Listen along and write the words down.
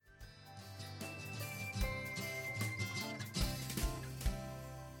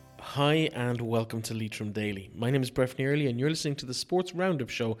Hi and welcome to Leitrim Daily. My name is Bref Nearly and you're listening to the Sports Roundup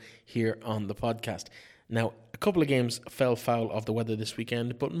Show here on the podcast. Now, a couple of games fell foul of the weather this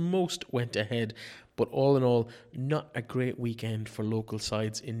weekend, but most went ahead. But all in all, not a great weekend for local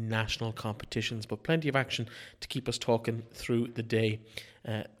sides in national competitions, but plenty of action to keep us talking through the day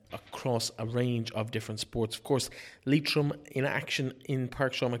across a range of different sports. Of course, Leitrim in action in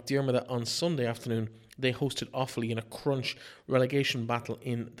Park Sean McDermott on Sunday afternoon. They hosted Offaly in a crunch relegation battle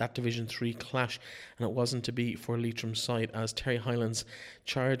in that Division 3 clash, and it wasn't to be for Leitrim's side as Terry Highlands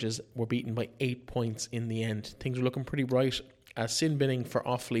Charges were beaten by 8 points in the end. Things were looking pretty bright as sin binning for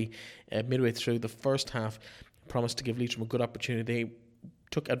Offaly midway through the first half promised to give Leitrim a good opportunity. They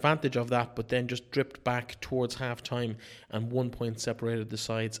took advantage of that, but then just dripped back towards half-time, and 1 point separated the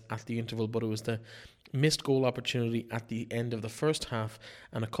sides at the interval. But it was the missed goal opportunity at the end of the first half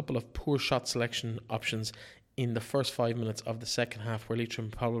and a couple of poor shot selection options in the first 5 minutes of the second half where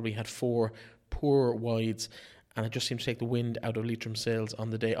Leitrim probably had 4 poor wides, and it just seemed to take the wind out of Leitrim's sails on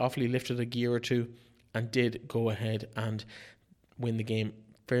the day. Offaly lifted a gear or two and did go ahead and win the game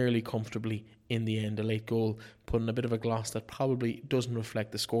fairly comfortably in the end. A late goal put in a bit of a gloss that probably doesn't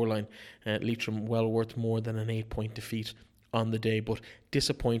reflect the scoreline. Leitrim well worth more than an 8-point defeat on the day, but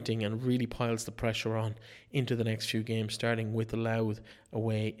disappointing and really piles the pressure on into the next few games, starting with the Louth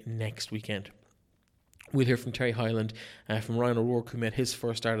away next weekend. We'll hear from Terry Hyland, from Ryan O'Rourke, who made his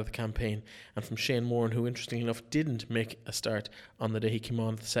first start of the campaign, and from Shane Moran, who interestingly enough didn't make a start on the day. He came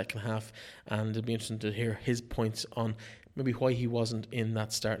on the second half, and it'll be interesting to hear his points on maybe why he wasn't in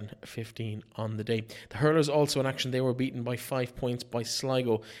that starting 15 on the day. The Hurlers also in action. They were beaten by 5 points by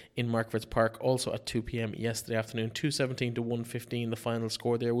Sligo in Markfords Park, also at 2 p.m. yesterday afternoon. 217 to 115 the final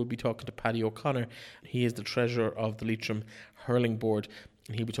score there. We'll be talking to Paddy O'Connor. He is the treasurer of the Leitrim Hurling Board,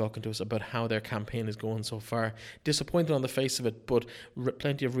 and he'll be talking to us about how their campaign is going so far. Disappointed on the face of it, but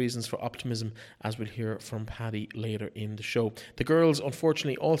plenty of reasons for optimism, as we'll hear from Paddy later in the show. The girls,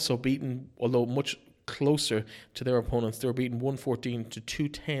 unfortunately, also beaten, although much closer to their opponents. They were beaten 114 to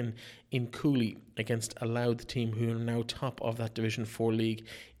 210 in Cooley against a Louth team who are now top of that Division 4 league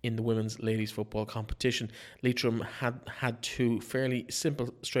in the women's ladies football competition. Leitrim had two fairly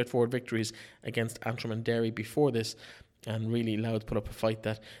simple, straightforward victories against Antrim and Derry before this, and really Louth put up a fight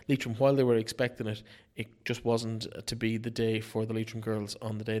that Leitrim, while they were expecting it, it just wasn't to be the day for the Leitrim girls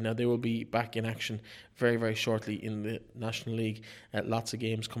on the day. Now they will be back in action very, very shortly in the National League. Lots of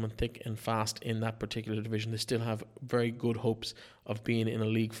games coming thick and fast in that particular division. They still have very good hopes of being in a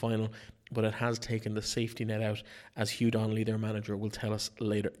league final, but it has taken the safety net out, as Hugh Donnelly, their manager, will tell us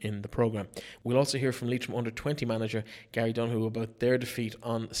later in the programme. We'll also hear from Leitrim under-20 manager Gary Donoghue about their defeat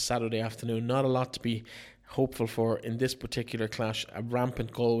on Saturday afternoon. Not a lot to be hopeful for in this particular clash. A rampant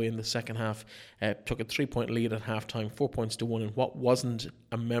Galway in the second half took a 3-point lead at half-time, 4 points to 1 in what wasn't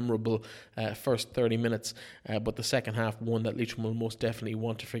a memorable first 30 minutes, but the second half, one that Leitrim will most definitely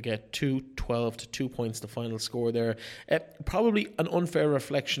want to forget. 2-12 to 2 points the final score there. Probably an unfair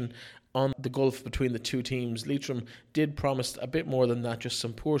reflection on the gulf between the two teams. Leitrim did promise a bit more than that, just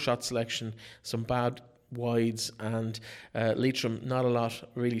some poor shot selection, some bad wides, and Leitrim, not a lot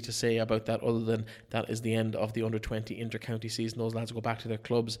really to say about that other than that is the end of the under-20 inter-county season. Those lads will go back to their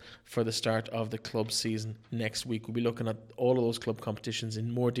clubs for the start of the club season next week. We'll be looking at all of those club competitions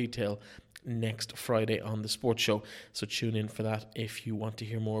in more detail next Friday on the Sports Show, so tune in for that if you want to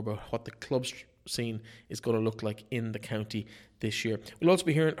hear more about what the club scene is going to look like in the county this year. We'll also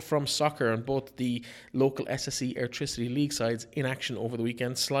be hearing from soccer and both the local SSE Airtricity League sides in action over the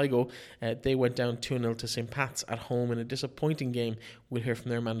weekend. Sligo, they went down 2-0 to St. Pat's at home in a disappointing game. We'll hear from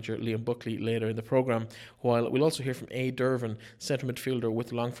their manager Liam Buckley later in the programme, while we'll also hear from A. Dervin, centre midfielder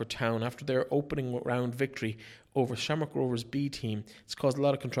with Longford Town, after their opening round victory over Shamrock Rovers B team. It's caused a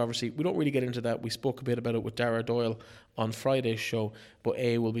lot of controversy. We don't really get into that. We spoke a bit about it with Dara Doyle on Friday's show, but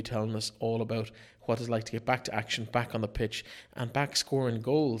A will be telling us all about what it's like to get back to action, back on the pitch, and back scoring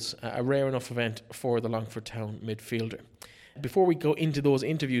goals. A rare enough event for the Longford Town midfielder. Before we go into those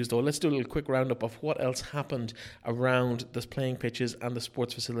interviews though, let's do a little quick roundup of what else happened around the playing pitches and the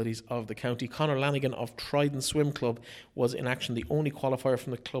sports facilities of the county. Conor Lanigan of Trident Swim Club was in action, the only qualifier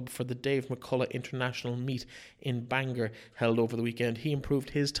from the club for the Dave McCullough International Meet in Bangor held over the weekend. He improved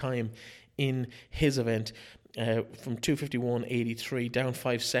his time in his event from 2:51.83 down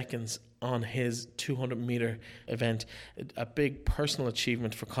 5 seconds on his 200 metre event. A big personal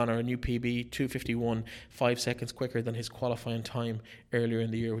achievement for Conor, a new PB, 2:51, 5 seconds quicker than his qualifying time earlier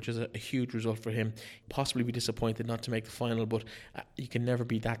in the year, which is a huge result for him. Possibly be disappointed not to make the final, but you can never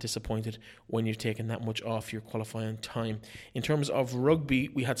be that disappointed when you've taken that much off your qualifying time. In terms of rugby,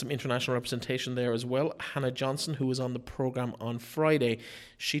 we had some international representation there as well. Hannah Johnson, who was on the programme on Friday,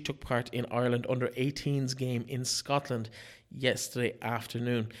 she took part in Ireland under-18s game in Scotland yesterday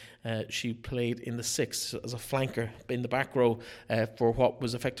afternoon. She played in the sixth as a flanker in the back row for what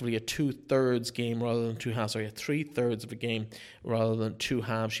was effectively a 2/3 game rather than 2 halves. Sorry, a 3/3 of a game rather than 2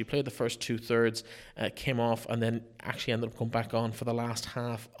 halves. She played the first 2/3, came off, and then actually ended up coming back on for the last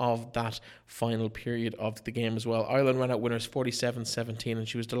half of that final period of the game as well. Ireland ran out winners 47-17, and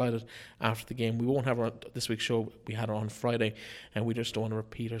she was delighted after the game. We won't have her on this week's show. We had her on Friday, and we just don't want to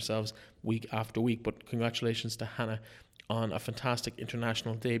repeat ourselves week after week. But congratulations to Hannah on a fantastic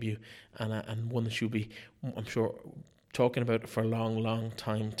international debut, and one that she'll be, I'm sure, talking about for a long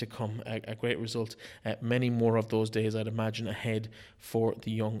time to come. A great result. Many more of those days, I'd imagine, ahead for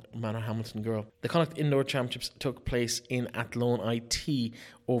the young Manorhamilton girl. The Connacht Indoor Championships took place in Athlone IT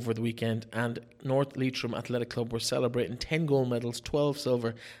over the weekend, and North Leitrim Athletic Club were celebrating 10 gold medals, 12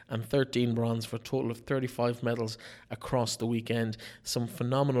 silver and 13 bronze, for a total of 35 medals across the weekend. Some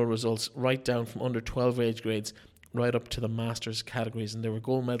phenomenal results right down from under 12 age grades right up to the Masters categories, and there were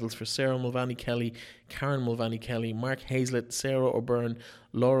gold medals for Sarah Mulvaney-Kelly, Karen Mulvaney-Kelly, Mark Hazlett, Sarah O'Byrne,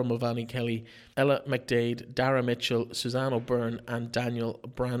 Laura Mulvaney-Kelly, Ella McDade, Dara Mitchell, Suzanne O'Byrne and Daniel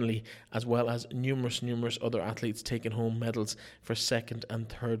Branley, as well as numerous other athletes taking home medals for second and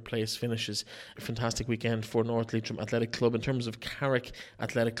third place finishes. A fantastic weekend for North Leitrim Athletic Club. In terms of Carrick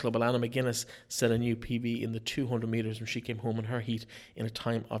Athletic Club, Alana McGuinness set a new PB in the 200 metres when she came home in her heat in a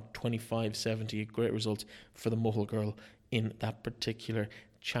time of 25:70. A great result for the Mohill girl in that particular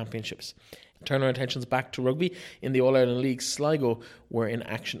championships. Turn our attentions back to rugby. In the All-Ireland League, Sligo were in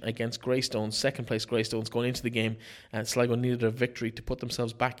action against Greystones, second place Greystones going into the game, and Sligo needed a victory to put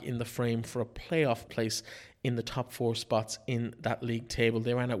themselves back in the frame for a playoff place in the top 4 spots in that league table.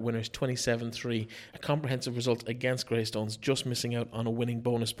 They ran out winners 27-3, a comprehensive result against Greystones, just missing out on a winning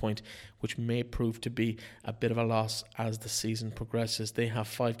bonus point, which may prove to be a bit of a loss as the season progresses. They have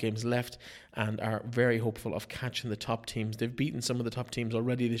 5 games left and are very hopeful of catching the top teams. They've beaten some of the top teams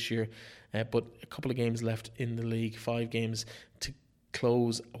already this year, but a couple of games left in the league, 5 games to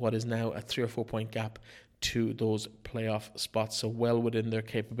close what is now a 3 or 4 point gap to those playoff spots, so well within their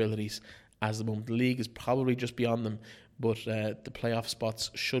capabilities. As the moment, the league is probably just beyond them, but the playoff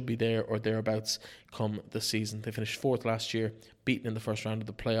spots should be there or thereabouts come the season. They finished 4th last year, beaten in the first round of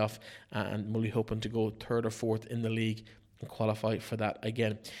the playoff, and will be hoping to go 3rd or 4th in the league and qualify for that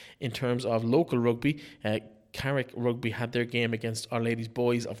again. In terms of local rugby, Carrick Rugby had their game against Our Ladies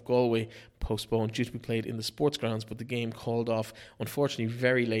Boys of Galway postponed due to be played in the sports grounds, but the game called off, unfortunately,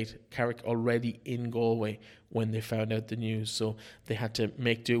 very late. Carrick already in Galway when they found out the news, so they had to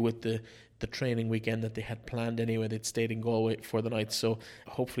make do with the training weekend that they had planned anyway. They'd stayed in Galway for the night, so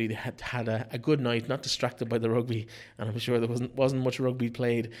hopefully they had a good night, not distracted by the rugby, and I'm sure there wasn't much rugby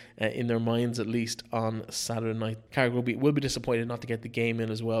played in their minds, at least on Saturday night. Carrick Rugby will be disappointed not to get the game in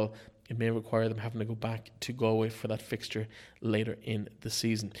as well. It may require them having to go back to Galway for that fixture later in the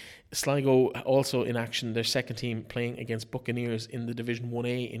season. Sligo also in action, their second team playing against Buccaneers in the Division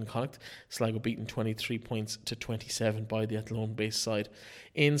 1A in Connacht. Sligo beaten 23 points to 27 by the Athlone-based side.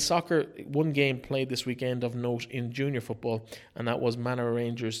 In soccer, one game played this weekend of note in junior football, and that was Manor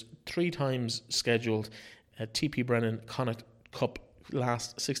Rangers' 3 times scheduled TP Brennan Connacht Cup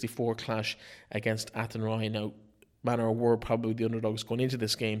last 64 clash against Athenry. Now, Manor were probably the underdogs going into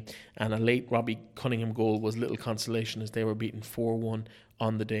this game, and a late Robbie Cunningham goal was little consolation as they were beaten 4-1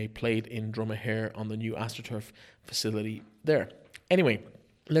 on the day, played in Drumahair on the new AstroTurf facility there. Anyway,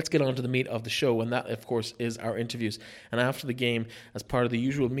 let's get on to the meat of the show, and that, of course, is our interviews. And after the game, as part of the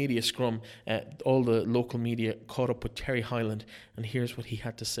usual media scrum, all the local media caught up with Terry Hyland, and here's what he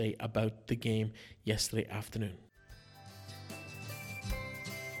had to say about the game yesterday afternoon.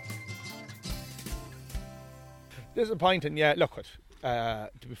 Disappointing, yeah. Look,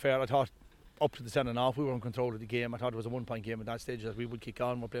 to be fair, I thought up to the sending off we were in control of the game. I thought it was a 1 point game at that stage that we would kick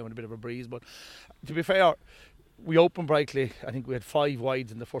on. We're playing with a bit of a breeze, but to be fair, we opened brightly. I think we had 5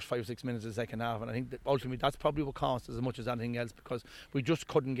 wides in the first 5 or 6 minutes of the second half, and I think that ultimately that's probably what cost us as much as anything else, because we just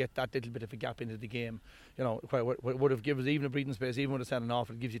couldn't get that little bit of a gap into the game. You know, what would have given us even a breathing space, even with a sending off,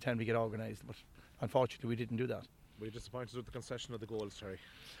 it gives you time to get organised. But unfortunately, we didn't do that. Were you disappointed with the concession of the goals, Terry?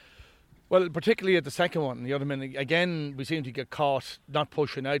 Well, particularly at the second one, you know what I mean? Again, we seem to get caught not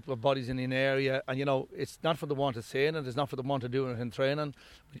pushing out with bodies in an area, and it's not for the want of saying it, it's not for the want of doing it in training.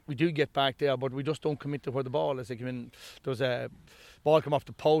 We do get back there, but we just don't commit to where the ball is. Like, there was a ball come off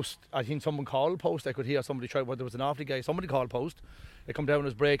the post. I think someone called post. I could hear somebody shout, well, there was an awfully guy. Somebody called post. It come down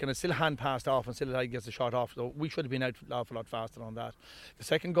his break, and it's still hand passed off, and still gets a shot off. So we should have been out an awful lot faster on that. The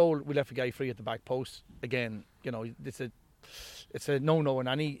second goal, we left a guy free at the back post. Again, it's a no-no in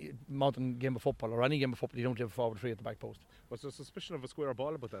any modern game of football, or any game of football. You don't leave a forward free at the back post. Was there a suspicion of a square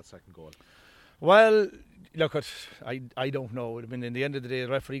ball about that second goal? Well, look, I don't know. I mean, in the end of the day,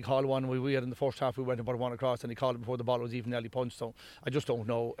 the referee called one. We had in the first half, we went and put one across, and he called it before the ball was even nearly punched. So I just don't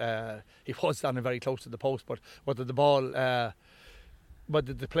know. He was standing very close to the post, but whether the ball,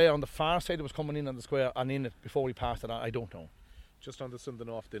 whether the player on the far side was coming in on the square and in it before he passed it, I don't know. Just on the Sunday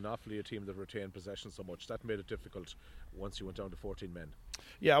off, then Offaly, a team that retained possession so much, that made it difficult once you went down to 14 men.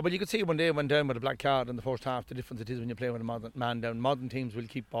 Yeah, but you could see when they went down with a black card in the first half, the difference it is when you're playing with a man down. Modern teams will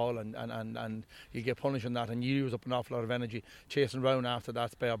keep ball and you get punished on that, and you use up an awful lot of energy chasing around after that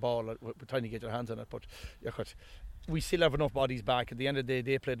spare ball, trying to get your hands on it. But we still have enough bodies back. At the end of the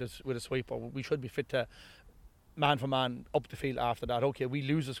day, they played us with a sweeper. We should be fit to man for man up the field after that. Okay, we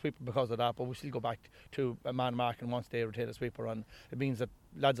lose a sweeper because of that, but we still go back to a man marking once they retain a sweeper, and it means that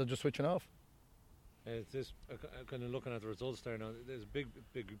lads are just switching off. It's just kind of looking at the results there now. There's a big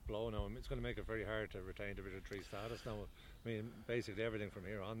blow now. I mean, it's going to make it very hard to retain Division 3 status now. I mean, basically everything from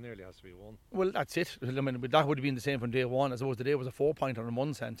here on nearly has to be won. Well, that's it. I mean, that would have been the same from day one. I suppose the day was a 4-pointer in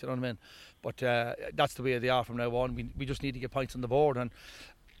one sense, you know what I mean? But that's the way they are from now on. We just need to get points on the board, and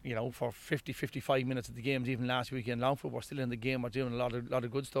for 50-55 minutes of the games, even last week in Longford, we're still in the game, we're doing a lot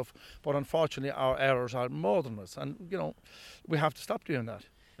of good stuff, but unfortunately our errors are more than us, and we have to stop doing that.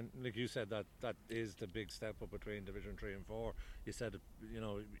 And like you said, that is the big step up between Division 3 and 4. You said,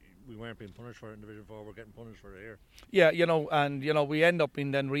 we weren't being punished for it in Division 4, we're getting punished for it here. Yeah, we end up being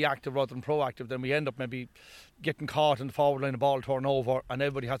then reactive rather than proactive. Then we end up maybe getting caught in the forward line, the ball turn over, and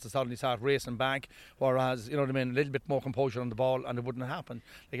everybody has to suddenly start racing back, whereas, a little bit more composure on the ball, and it wouldn't happen.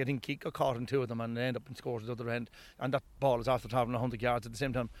 Like, I think Keith got caught in two of them, and they end up in scores at the other end, and that ball is after travelling 100 yards. At the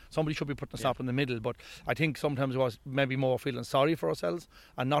same time, somebody should be putting a stop in the middle, but I think sometimes it was maybe more feeling sorry for ourselves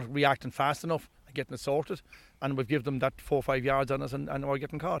and not reacting fast enough and getting it sorted, and we've given them that 4 or 5 yards on us, and we're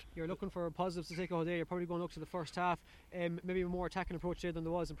getting caught. You're looking for positives to take out there. You're probably going to look to the first half, maybe a more attacking approach there than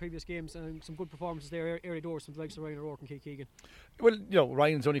there was in previous games, and some good performances there early doors from the likes of Ryan O'Rourke and Keith Keegan. Well,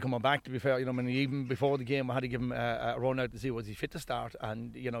 Ryan's only coming back, to be fair. Even before the game, I had to give him a run out to see was he fit to start,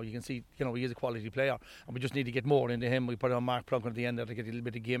 and you can see he is a quality player, and we just need to get more into him. We put on Mark Plunkin at the end there to get a little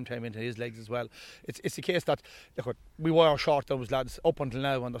bit of game time into his legs as well. It's the case that we were short those lads up until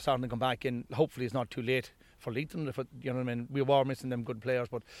now, and they're starting to come back in. Hopefully it's not too late for Leitrim, we were missing them good players,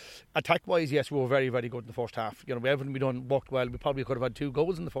 but attack-wise, yes, we were very, very good in the first half. Everything we done worked well. We probably could have had 2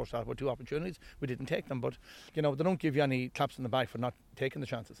 goals in the first half, or 2 opportunities. We didn't take them, but they don't give you any claps in the back for not taking the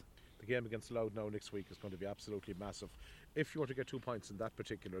chances. The game against Louth now next week is going to be absolutely massive. If you were to get 2 points in that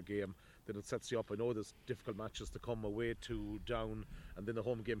particular game, then it sets you up. I know there's difficult matches to come away to Down, and then the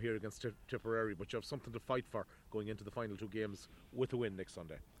home game here against Tipperary, but you have something to fight for going into the final 2 games with a win next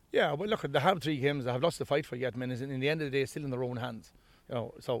Sunday. Yeah, well, look, they have 3 games. They have lots to fight for yet. I mean, in the end of the day, it's still in their own hands.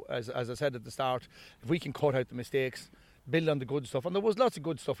 So as I said at the start, if we can cut out the mistakes, build on the good stuff, and there was lots of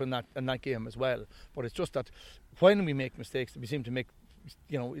good stuff in that game as well. But it's just that when we make mistakes, we seem to make,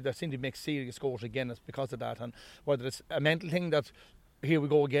 they seem to make serious scores again. It's because of that, and whether it's a mental thing that, here we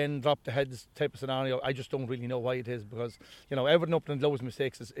go again, drop the heads type of scenario, I just don't really know why it is, because everything up and those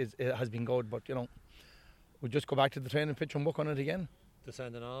mistakes has been good, but we just go back to the training pitch and work on it again. The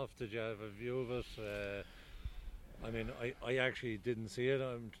sending off, did you have a view of it? I mean, I actually didn't see it.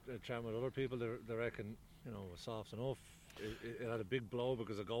 I'm chatting with other people. They reckon it was soft enough. It had a big blow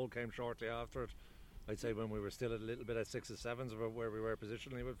because a goal came shortly after it. I'd say when we were still a little bit at 6s, 7s of where we were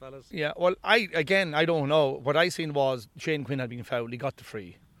positionally with fellas. Yeah, well, I don't know. What I seen was Shane Quinn had been fouled. He got the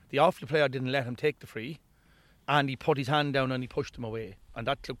free. The Offaly player didn't let him take the free, and he put his hand down and he pushed him away, and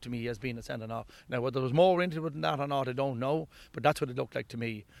that looked to me as being a sending off. Now, whether there was more into it than that or not, I don't know, but that's what it looked like to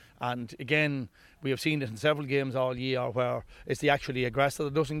me. And again, we have seen it in several games all year where it's the actually aggressor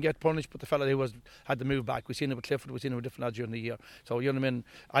that doesn't get punished, but the fella who had to move back. We've seen it with Clifford, we've seen it with different lads during the year. So, you know what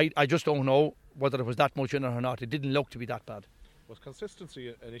I mean? I just don't know whether there was that much in it or not. It didn't look to be that bad. Was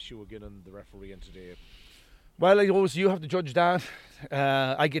consistency an issue again in the refereeing today? Well, I suppose you have to judge that.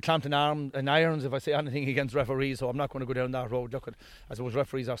 I get clamped in irons if I say anything against referees, so I'm not going to go down that road. Look, I suppose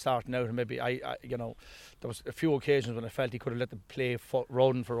referees are starting out, and maybe there was a few occasions when I felt he could have let the play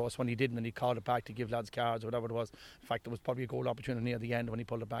run for us when he didn't, and he called it back to give lads cards or whatever it was. In fact, there was probably a goal opportunity near the end when he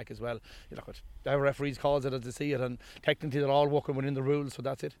pulled it back as well. Look, our referees calls it as they see it, and technically they're all working within the rules, so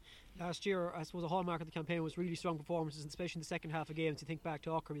that's it. Last year, I suppose a hallmark of the campaign was really strong performances, especially in the second half of games. You think back to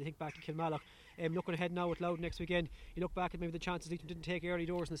Aughrim, you think back to Kilmallock. Looking ahead now with Louth next weekend, you look back at maybe the chances Leitrim didn't take early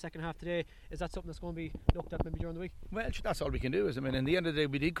doors in the second half today. Is that something that's going to be looked at maybe during the week? Well, that's all we can do. In the end of the day,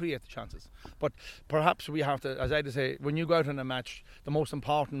 we did create the chances. But perhaps we have to, as I say, when you go out in a match, the most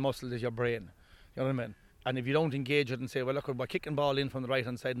important muscle is your brain. You know what I mean? And if you don't engage it and say, well, look, we're kicking ball in from the right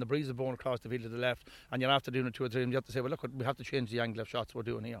hand side and the breeze is blowing across the field to the left, and you're after doing it 2 or 3, and you have to say, well, look, we have to change the angle of shots we're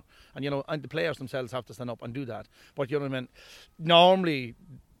doing here. And and the players themselves have to stand up and do that. But you know what I mean? Normally,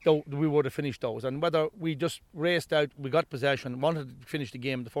 we would have finished those, and whether we just raced out, we got possession, wanted to finish the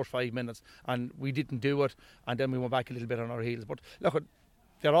game in the first 5 minutes, and we didn't do it, and then we went back a little bit on our heels. But look,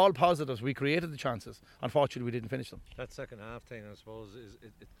 they're all positives. We created the chances. Unfortunately, we didn't finish them. That second half thing, I suppose, is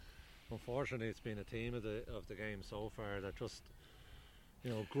unfortunately, it's been a theme of the game so far that just,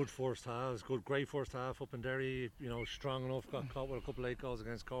 good first halves, great first half up in Derry, strong enough, got caught with a couple of late goals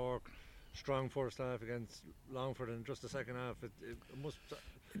against Cork, strong first half against Longford, and just the second half, it must.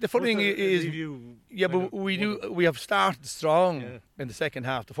 The funny thing is, but we have started strong in the second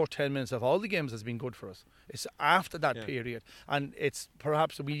half. The first 10 minutes of all the games has been good for us. It's after that period, and it's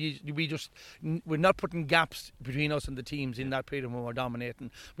perhaps we're not putting gaps between us and the teams in that period when we're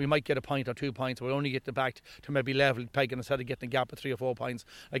dominating. We might get a point or 2 points. We'll only get the back to maybe level pegging instead of getting a gap of 3 or 4 points.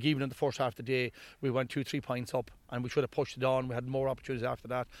 Like even in the first half of the day, we went 2-3 points up, and we should have pushed it on. We had more opportunities after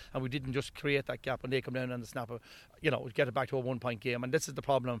that, and we didn't just create that gap when they come down and the snap of, get it back to a 1 point game. And this is the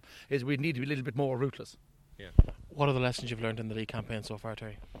problem: is we need to be a little bit more ruthless. Yeah. What are the lessons you've learned in the league campaign so far,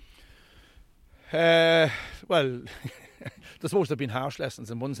 Terry? Well, there's supposed to have been harsh lessons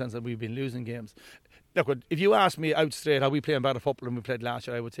in one sense that we've been losing games. Look, if you ask me out straight, are we playing better football than we played last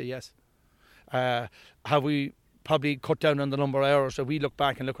year? I would say yes. Have we probably cut down on the number of errors? So we look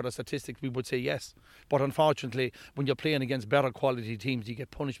back and look at our statistics, we would say yes. But unfortunately, when you're playing against better quality teams, you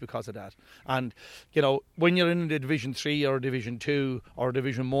get punished because of that. And when you're in the Division 3 or Division 2 or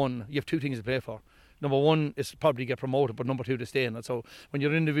Division 1, you have 2 things to play for. Number 1 is to probably get promoted, but number 2 to stay in it. So when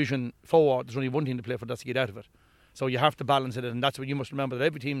you're in Division 4, there's only one thing to play for, that's to get out of it. So you have to balance it, and that's what you must remember, that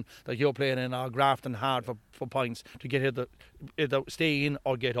every team that you're playing in are grafting hard for points to get either stay in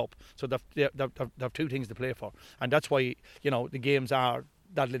or get up. So they have 2 things to play for, and that's why the games are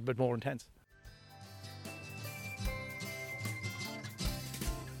that little bit more intense.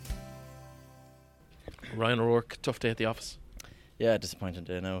 Ryan O'Rourke, tough day at the office. Yeah, disappointing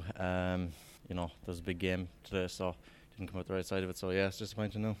day now. There was a big game today, so didn't come out the right side of it. So yeah, it's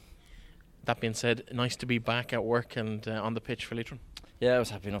disappointing now. That being said, nice to be back at work and on the pitch for Leitrim. Yeah, I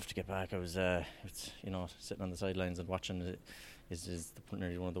was happy enough to get back. I was, sitting on the sidelines and watching it is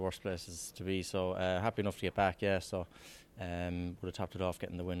nearly one of the worst places to be. So happy enough to get back. Yeah, so would have topped it off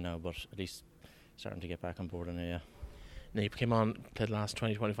getting the win now, but at least starting to get back on board in it. Yeah. Now you came on, played the last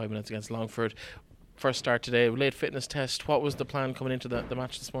 20-25 minutes against Longford. First start today, late fitness test. What was the plan coming into the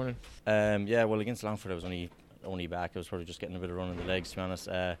match this morning? Well, against Longford I was only back. I was probably just getting a bit of run in the legs, to be honest.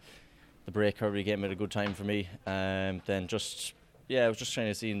 The break probably gave me a good time for me. Then I was just trying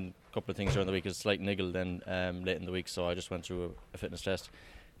to see a couple of things during the week. It was a slight niggle then late in the week, so I just went through a fitness test,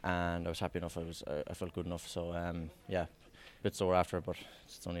 and I was happy enough. I felt good enough. So a bit sore after, but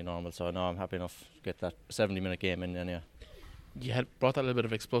it's only normal. So no, I'm happy enough to get that 70-minute game in. Yeah. You had brought that little bit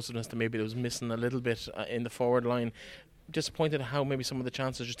of explosiveness that maybe it was missing a little bit in the forward line. Disappointed how maybe some of the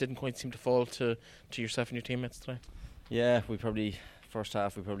chances just didn't quite seem to fall to yourself and your teammates today? Yeah, first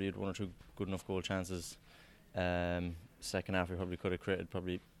half we probably had 1 or 2 good enough goal chances. Second half we probably could have created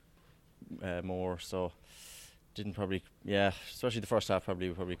more, so didn't probably, especially the first half we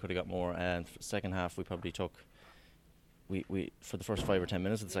probably could have got more, and second half we probably took we for the first 5 or 10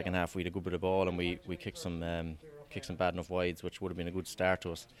 minutes of the second half we had a good bit of ball, and we kicked some bad enough wides, which would have been a good start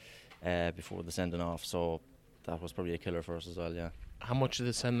to us before the sending off, so that was probably a killer for us as well. Yeah. How much did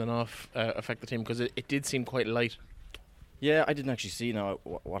the sending off affect the team, because it did seem quite light? Yeah, I didn't actually see now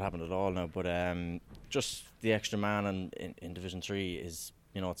what happened at all now, but just the extra man in Division 3 is,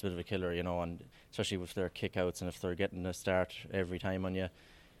 it's a bit of a killer, and especially with their kick-outs, and if they're getting a start every time on you,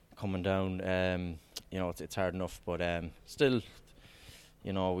 coming down, it's hard enough, but still,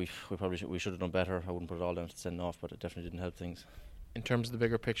 we should have done better. I wouldn't put it all down to sending off, but it definitely didn't help things. in terms of the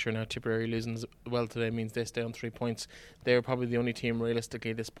bigger picture now, Tipperary losing as well today means they stay on 3 points. They're probably the only team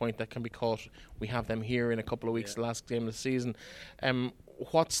realistically at this point that can be caught. We have them here in a couple of weeks, the last game of the season.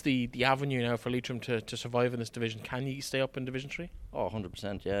 What's the avenue now for Leitrim to survive in this division? Can you stay up in Division 3? Oh,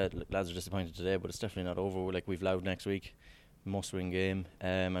 100%, yeah. Lads are disappointed today, but it's definitely not over. Like, we've Louth next week, must-win game.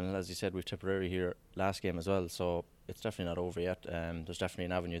 And as you said, we've Tipperary here last game as well, so it's definitely not over yet. There's definitely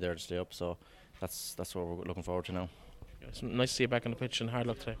an avenue there to stay up, so that's what we're looking forward to now. It's nice to see you back on the pitch, and hard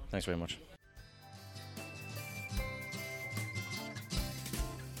luck today. Thanks very much.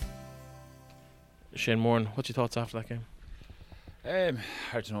 Shane Moran, what's your thoughts after that game?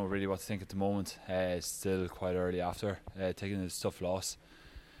 Hard to know really what to think at the moment. It's still quite early after taking a tough loss.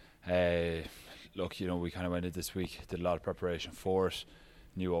 Look, we kind of went in this week, did a lot of preparation for it,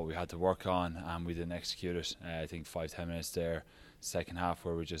 knew what we had to work on, and we didn't execute it. I think 5-10 minutes there, second half,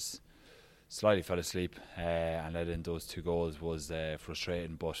 where we just slightly fell asleep and let in those 2 goals was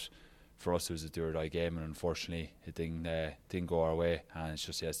frustrating. But for us, it was a do or die game, and unfortunately, it didn't go our way. And it's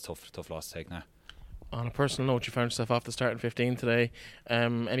just it's tough loss to take now. On a personal note, you found yourself off the starting 15 today.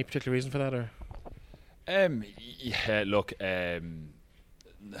 Any particular reason for that, or? Yeah, look, I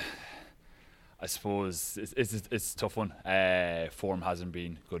suppose it's a tough one. Form hasn't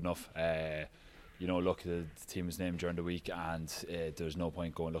been good enough. Look, the team was named during the week, and there's no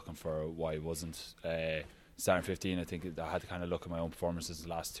point going looking for why it wasn't starting 15. I think I had to kind of look at my own performances the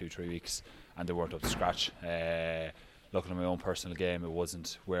last 2-3 weeks, and they weren't up to scratch. Looking at my own personal game, it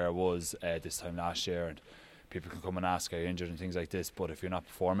wasn't where I was this time last year, and people can come and ask, are you injured and things like this, but if you're not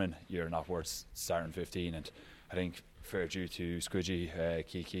performing, you're not worth starting 15. And I think fair due to Squidgy,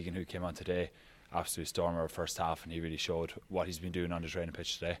 Keith Keegan, who came on today, absolute stormer first half, and he really showed what he's been doing on the training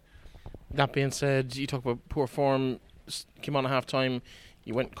pitch today. That being said, you talk about poor form, came on at half time,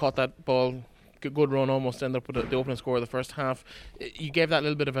 you went caught that ball, good run, almost ended up with the opening score of the first half. You gave that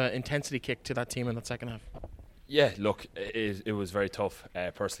little bit of an intensity kick to that team in that second half. Yeah, look, it was very tough.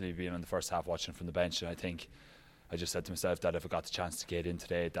 Personally, being on the first half, watching from the bench, and I think I just said to myself that if I got the chance to get in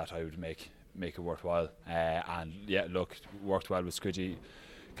today, that I would make it worthwhile. And yeah, look, worked well with Squidgy,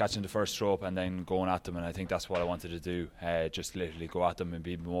 catching the first rope and then going at them, and I think that's what I wanted to do. Just literally go at them and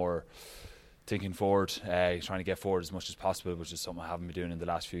be more thinking forward, trying to get forward as much as possible, which is something I haven't been doing in the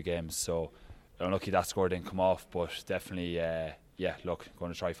last few games. So unlucky that score didn't come off, but definitely, look,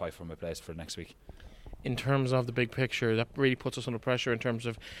 going to try fight for my place for next week. In terms of the big picture, that really puts us under pressure in terms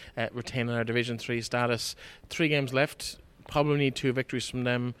of retaining our Division 3 status. 3 games left, probably need 2 victories from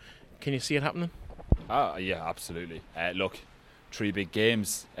them. Can you see it happening? Yeah, absolutely. Look, 3 big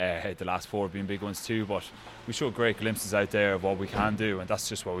games, the last 4 being big ones too, but we showed great glimpses out there of what we can do, and that's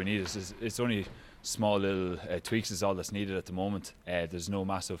just what we need. It's only small little tweaks is all that's needed at the moment. There's no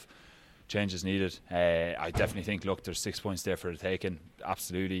massive changes needed. I definitely think, look, there's 6 points there for the taking.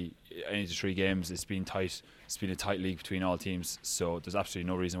 Absolutely. Any of the 3 games, it's been tight. It's been a tight league between all teams, so there's absolutely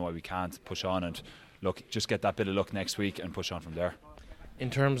no reason why we can't push on and look, just get that bit of luck next week and push on from there. In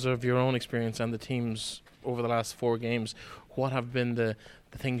terms of your own experience and the teams over the last 4 games, what have been the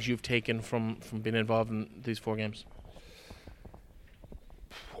things you've taken from being involved in these 4 games?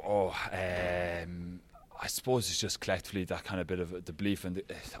 I suppose it's just collectively that kind of bit of the belief, and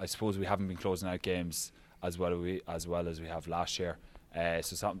I suppose we haven't been closing out games as well as we have last year.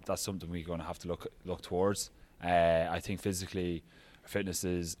 So that's something we're going to have to look towards. I think physically, fitness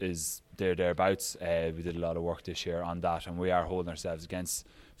is thereabouts. We did a lot of work this year on that, and we are holding ourselves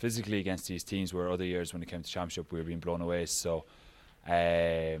physically against these teams, where other years when it came to championship we were being blown away. So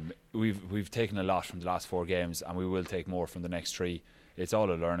we've taken a lot from the last 4 games, and we will take more from the next 3. It's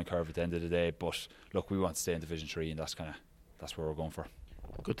all a learning curve at the end of the day, but look, we want to stay in Division 3, and that's where we're going for.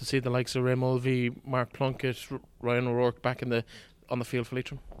 Good to see the likes of Ray Mulvey, Mark Plunkett, Ryan O'Rourke back on the field for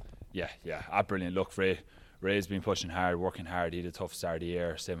Leitrim. Yeah, brilliant. Look, Ray's been pushing hard, working hard. He had a tough start of the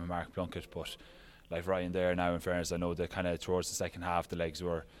year, same with Mark Plunkett, but like Ryan there now, in fairness, I know that kind of towards the second half the legs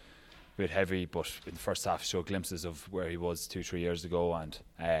were a bit heavy, but in the first half showed glimpses of where he was 2-3 years ago, and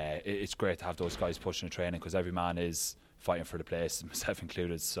it's great to have those guys pushing the training, because every man is fighting for the place, myself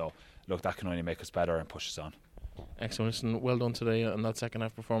included. So look, that can only make us better and push us on. Excellent. Listen, well done today on that second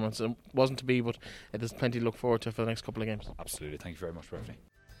half performance. It wasn't to be, but there's plenty to look forward to for the next couple of games. Absolutely. Thank you very much, Referee.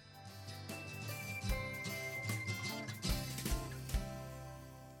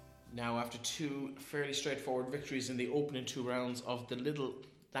 Now, after 2 fairly straightforward victories in the opening 2 rounds of the Lidl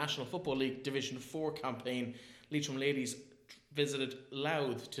National Football League Division 4 campaign, Leitrim ladies visited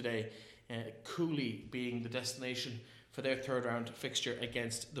Louth today, Cooley being the destination for their 3rd round fixture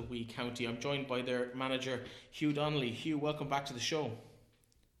against the Wee County. I'm joined by their manager, Hugh Donnelly. Hugh, welcome back to the show.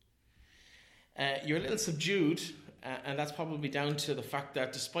 You're a little subdued and that's probably down to the fact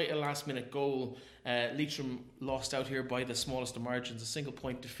that despite a last-minute goal, Leitrim lost out here by the smallest of margins, a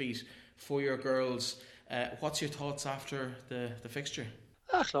single-point defeat for your girls. What's your thoughts after the fixture?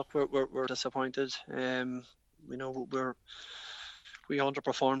 Look, we're disappointed. We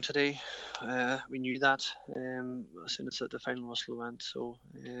underperformed today. We knew that as soon as the final whistle went. So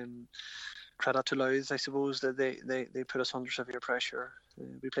credit to Louth, I suppose, that they put us under severe pressure.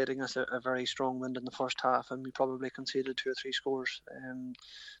 We played against a very strong wind in the first half, and we probably conceded 2 or 3 scores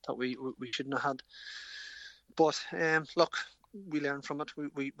that we shouldn't have had. But look, we learn from it.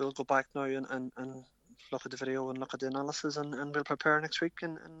 We will go back now and look at the video and look at the analysis, and we'll prepare next week.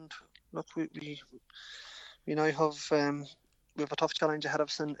 And look, we now have we have a tough challenge ahead of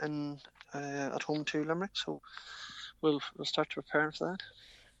us in at home to Limerick, so we'll start to prepare for that.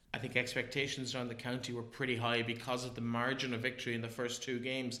 I think expectations around the county were pretty high because of the margin of victory in the first 2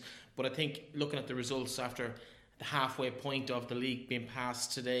 games. But I think looking at the results after the halfway point of the league being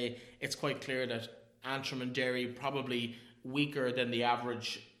passed today, it's quite clear that Antrim and Derry probably weaker than the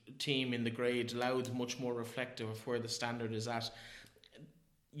average team in the grade. Louth much more reflective of where the standard is at.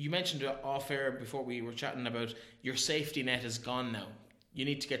 You mentioned off air before we were chatting about your safety net is gone now. You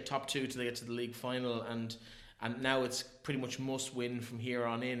need to get top 2 to get to the league final, and now it's pretty much must win from here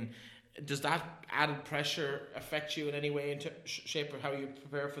on in. Does that added pressure affect you in any way into shape of how you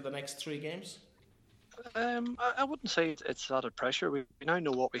prepare for the next 3 games? I wouldn't say it's added pressure. We now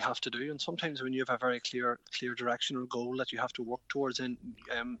know what we have to do, and sometimes when you have a very clear direction or goal that you have to work towards, and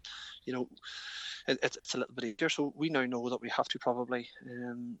it's a little bit easier. So we now know that we have to probably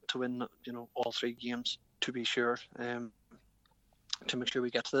to win all 3 games to be sure, to make sure we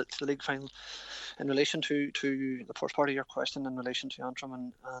get to the league final. In relation to the first part of your question, in relation to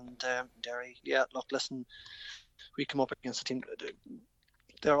Antrim and Derry, look, listen, we come up against a team.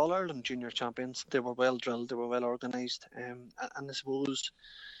 They're All Ireland junior champions. They were well drilled. They were well organised, and I suppose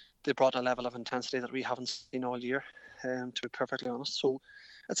they brought a level of intensity that we haven't seen all year. To be perfectly honest, so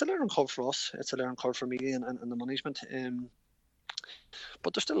it's a learning curve for us. It's a learning curve for me and the management.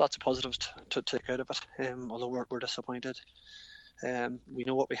 But there's still lots of positives to take out of it. Although we're disappointed. We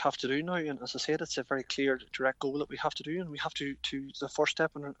know what we have to do now, and as I said, it's a very clear, direct goal that we have to do, and we have to the first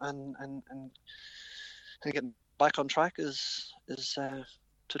step and getting back on track is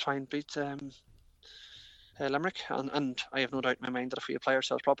to try and beat Limerick, and I have no doubt in my mind that if we apply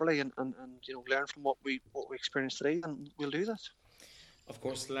ourselves properly and learn from what we experienced today, then we'll do that. Of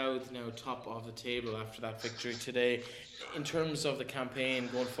course, Louth now top of the table after that victory today. In terms of the campaign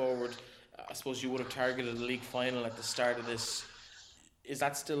going forward, I suppose you would have targeted a league final at the start of this. Is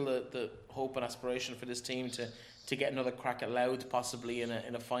that still the hope and aspiration for this team to get another crack at Louth, possibly in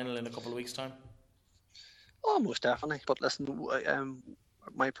a final in a couple of weeks' time? Oh, most definitely. But listen,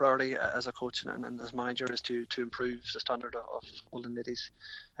 my priority as a coach and as manager is to improve the standard of Golden Ladies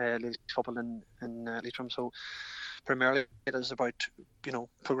football in Leitrim. So primarily it is about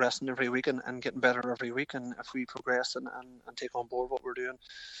progressing every week and getting better every week. And if we progress and take on board what we're doing,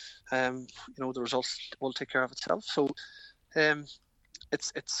 the results will take care of itself. So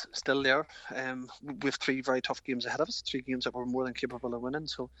it's still there. We have 3 very tough games ahead of us, 3 games that we're more than capable of winning.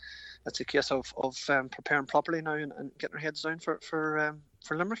 So it's a case of preparing properly now and getting our heads down for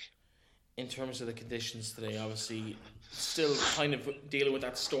Limerick. In terms of the conditions today, obviously still kind of dealing with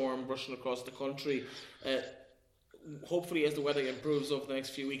that storm rushing across the country. Hopefully as the weather improves over the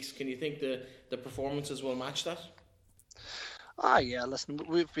next few weeks, can you think the performances will match that? Listen,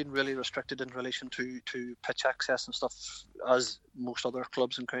 we've been really restricted in relation to pitch access and stuff, as most other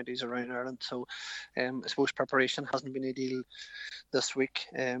clubs and counties around Ireland. So I suppose preparation hasn't been ideal this week.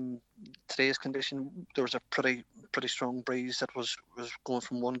 Today's condition, there was a pretty strong breeze that was going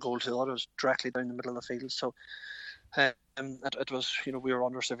from one goal to the other. It was directly down the middle of the field. So it was, we were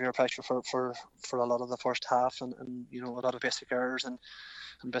under severe pressure for a lot of the first half, and a lot of basic errors and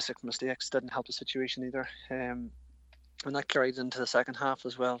basic mistakes didn't help the situation either. And that carried into the second half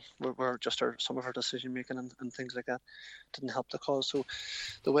as well, where just some of our decision making and things like that didn't help the cause. So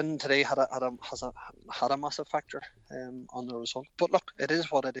the win today had a massive factor on the result. But look, it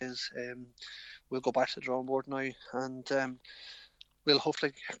is what it is. We'll go back to the drawing board now, and we'll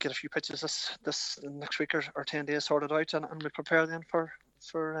hopefully get a few pitches this next week or 10 days sorted out, and we'll prepare then for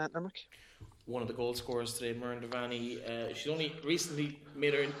Limerick. One of the goal scorers today, Muireann Devaney, she's only recently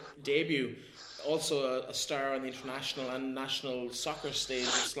made her debut. Also a star on the international and national soccer stage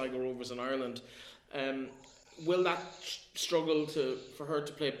with Sligo Rovers in Ireland. Will that struggle for her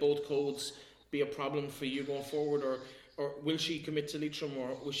to play both codes be a problem for you going forward, or will she commit to Leitrim,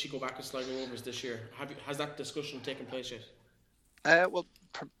 or will she go back to Sligo Rovers this year? Has that discussion taken place yet? Well,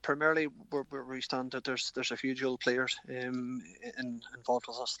 primarily where we stand, that there's a few dual players involved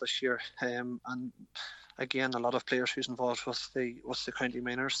with us this year, and again a lot of players who's involved with the county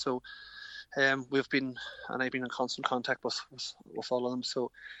minors. So I've been in constant contact with all of them,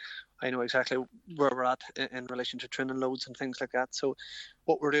 so I know exactly where we're at in relation to training loads and things like that. So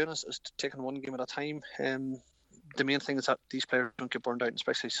what we're doing is taking one game at a time. The main thing is that these players don't get burned out,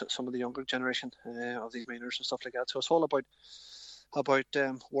 especially some of the younger generation of these minors and stuff like that. So it's all about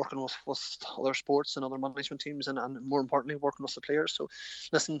working with other sports and other management teams, and more importantly working with the players. So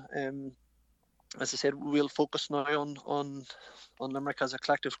listen, as I said, we'll focus now on Limerick as a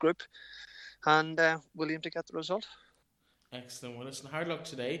collective group, and we'll aim to get the result. Excellent. Well, listen, hard luck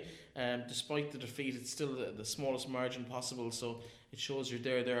today. Despite the defeat, it's still the smallest margin possible, so it shows you're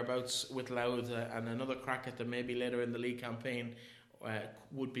thereabouts with Louth, and another crack at them maybe later in the league campaign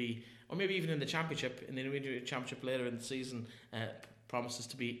would be, or maybe even in the championship, in the intermediate championship later in the season, promises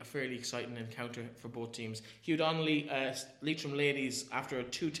to be a fairly exciting encounter for both teams. Hugh Donnelly, Leitrim ladies, after a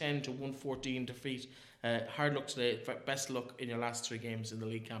 2-10 to 1-14 defeat. Hard luck today. Best luck in your last 3 games in the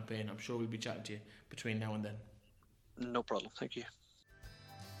league campaign. I'm sure we'll be chatting to you between now and then. No problem. Thank you.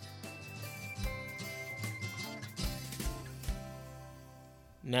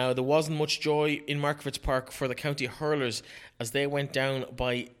 Now, there wasn't much joy in Markievicz Park for the county hurlers as they went down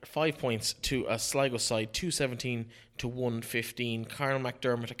by 5 points to a Sligo side, 217 to 115. Carl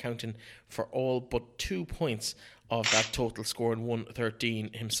McDermott accounting for all but 2 points of that total score in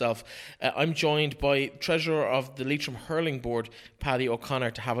 113 himself. I'm joined by Treasurer of the Leitrim Hurling Board, Paddy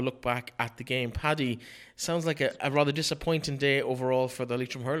O'Connor, to have a look back at the game. Paddy, sounds like a rather disappointing day overall for the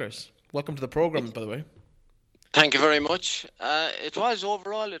Leitrim hurlers. Welcome to the programme, by the way. Thank you very much. It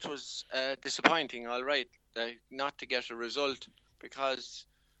was disappointing, all right, not to get a result, because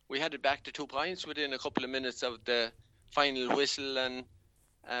we had it back to 2 points within a couple of minutes of the final whistle, and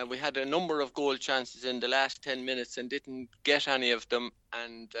we had a number of goal chances in the last 10 minutes and didn't get any of them,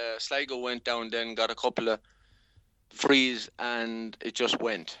 and Sligo went down then, got a couple of frees, and it just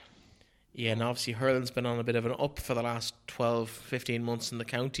went. Yeah, and obviously hurling's been on a bit of an up for the last 12-15 months in the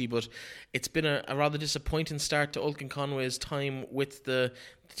county, but it's been a rather disappointing start to Ulcan Conway's time with the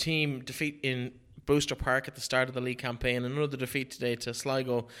team defeat in Brewster Park at the start of the league campaign, another defeat today to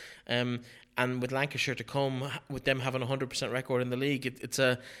Sligo, and with Lancashire to come, with them having a 100% record in the league, it's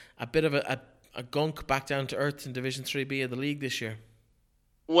a bit of a gunk back down to earth in Division 3B of the league this year.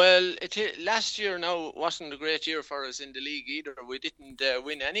 Well, last year now wasn't a great year for us in the league either. We didn't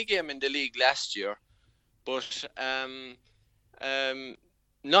win any game in the league last year, but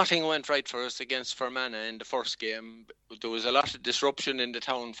nothing went right for us against Fermanagh in the first game. There was a lot of disruption in the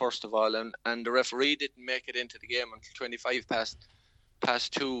town, first of all, and the referee didn't make it into the game until 25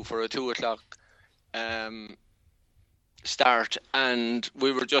 past 2 for a 2 o'clock start, and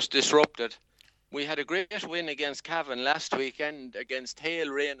we were just disrupted. We had a great win against Cavan last weekend against hail,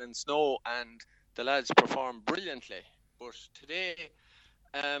 rain and snow, and the lads performed brilliantly. But today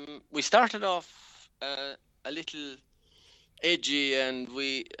we started off a little edgy, and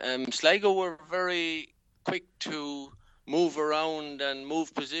Sligo were very quick to move around and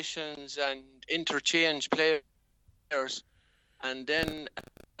move positions and interchange players. And then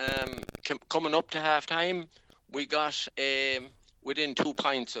coming up to half time, we got within 2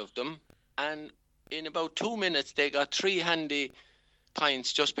 points of them, and in about 2 minutes they got 3 handy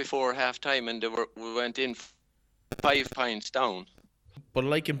points just before half time, and we went in 5 points down. But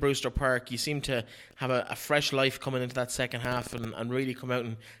like in Brewster Park, you seem to have a fresh life coming into that second half and really come out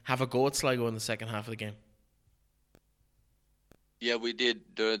and have a go at Sligo in the second half of the game. Yeah, we did.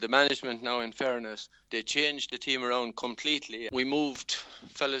 The management now, in fairness, they changed the team around completely. We moved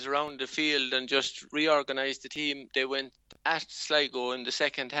fellas around the field and just reorganised the team. They went at Sligo in the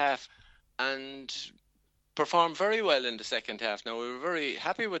second half and performed very well in the second half. Now, we were very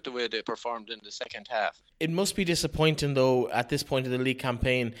happy with the way they performed in the second half. It must be disappointing, though, at this point of the league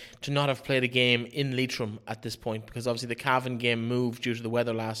campaign, to not have played a game in Leitrim at this point, because obviously the Cavan game moved due to the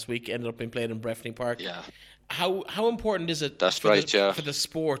weather last week, ended up being played in Breffni Park. Yeah. How important is it for the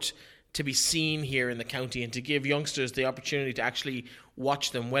sport to be seen here in the county and to give youngsters the opportunity to actually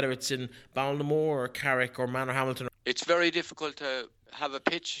watch them, whether it's in Ballinamore or Carrick or Manorhamilton? It's very difficult to have a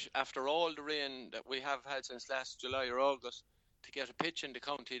pitch after all the rain that we have had since last July or August, to get a pitch in the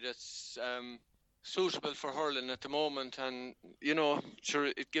county that's suitable for hurling at the moment. And, you know, sure,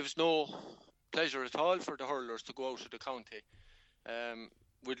 it gives no pleasure at all for the hurlers to go out of the county.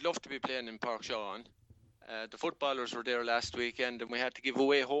 We'd love to be playing in Park Sean. The footballers were there last weekend, and we had to give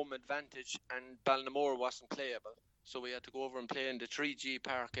away home advantage, and Ballinamore wasn't playable, so we had to go over and play in the 3G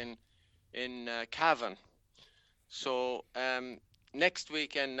Park in Cavan. So next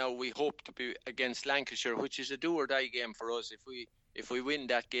weekend now we hope to be against Lancashire, which is a do or die game for us. If we win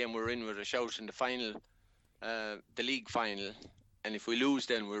that game, we're in with a shout in the final, the league final, and if we lose,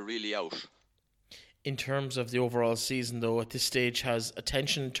 then we're really out. In terms of the overall season, though, at this stage, has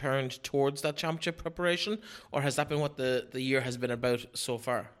attention turned towards that championship preparation, or has that been what the year has been about so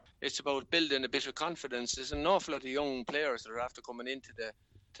far? It's about building a bit of confidence. There's an awful lot of young players that are after coming into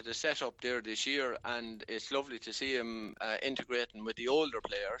the setup there this year, and it's lovely to see them integrating with the older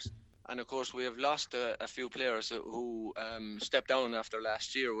players. And of course, we have lost a few players who stepped down after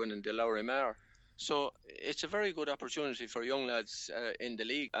last year winning the Lowry Mar. So it's a very good opportunity for young lads in the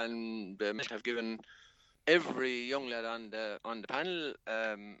league, and have given every young lad on the panel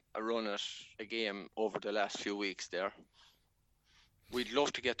a run at a game over the last few weeks there. We'd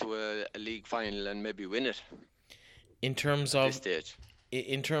love to get to a league final and maybe win it. In terms of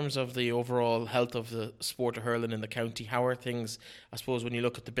the overall health of the sport of hurling in the county, how are things, I suppose, when you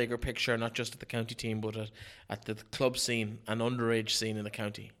look at the bigger picture, not just at the county team, but at the club scene and underage scene in the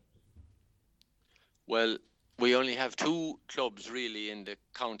county? Well, we only have 2 clubs really in the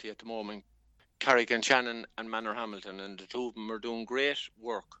county at the moment, Carrick-on-Shannon and Manorhamilton, and the 2 of them are doing great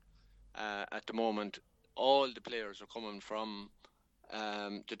work at the moment. All the players are coming from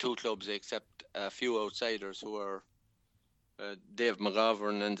the 2 clubs, except a few outsiders who are Dave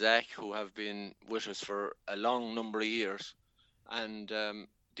McGovern and Zach, who have been with us for a long number of years. And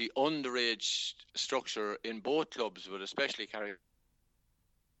the underage structure in both clubs, but especially Carrick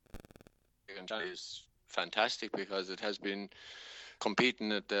is fantastic, because it has been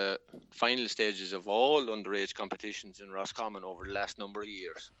competing at the final stages of all underage competitions in Roscommon over the last number of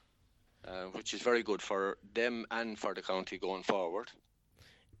years, which is very good for them and for the county going forward.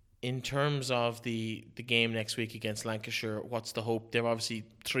 In terms of the game next week against Lancashire, what's the hope? They've obviously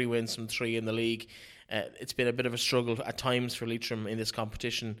 3 wins from 3 in the league. It's been a bit of a struggle at times for Leitrim in this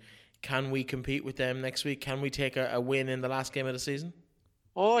competition. Can we compete with them next week? Can we take a win in the last game of the season?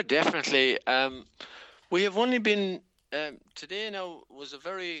 Oh, definitely. We have only been... today now was a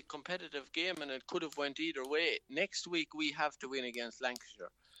very competitive game, and it could have went either way. Next week we have to win against Lancashire.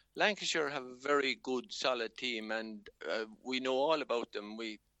 Lancashire have a very good, solid team, and we know all about them.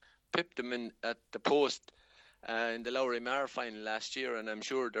 We pipped them in at the post in the Lowry Mar final last year, and I'm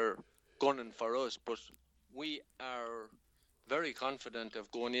sure they're gunning for us. But we are very confident of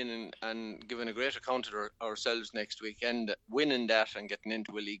going in and giving a great account of ourselves next weekend, winning that and getting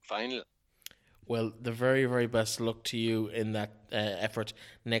into a league final. Well, the very, very best luck to you in that effort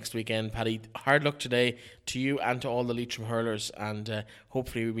next weekend, Paddy. Hard luck today to you and to all the Leitrim hurlers, and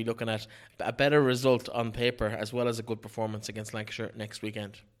hopefully we'll be looking at a better result on paper as well as a good performance against Lancashire next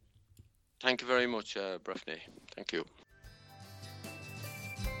weekend. Thank you very much, Breffney. Thank you.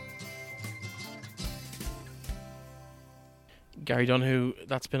 Gary Donoghue,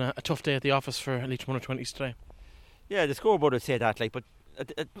 that's been a tough day at the office for Leitrim Under-20s today. Yeah, the scoreboard would say that, but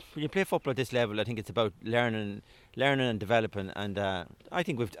when you play football at this level, I think it's about learning and developing. And I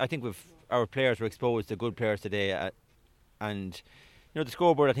think our players were exposed to good players today, and the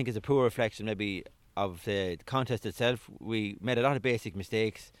scoreboard I think is a poor reflection maybe of the contest itself. We made a lot of basic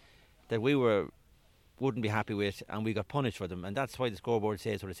mistakes that we wouldn't be happy with, and we got punished for them, and that's why the scoreboard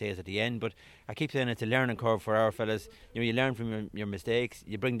says what it says at the end. But I keep saying it's a learning curve for our fellas. You learn from your mistakes.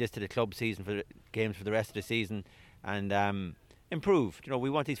 You bring this to the club season for the games for the rest of the season, and improve. We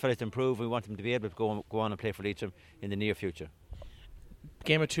want these fellas to improve. We want them to be able to go on and play for Leitrim in the near future.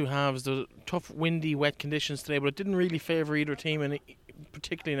 Game of 2 halves. There were tough, windy, wet conditions today, but it didn't really favour either team,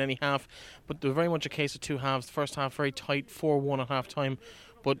 particularly in any half. But there was very much a case of 2 halves. The first half very tight, 4-1 at half time.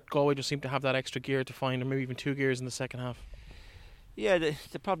 But Galway just seemed to have that extra gear to find, or maybe even 2 gears in the second half. Yeah, they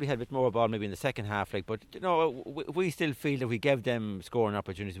probably had a bit more ball maybe in the second half. But we still feel that we gave them scoring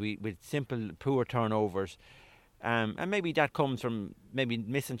opportunities with simple, poor turnovers. And maybe that comes from maybe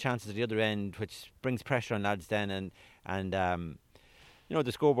missing chances at the other end, which brings pressure on lads then. And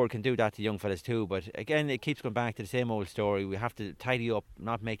the scoreboard can do that to young fellas too. But again, it keeps going back to the same old story. We have to tidy up,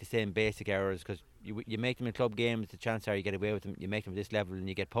 not make the same basic errors, because you make them in club games, the chance are you get away with them. You make them at this level and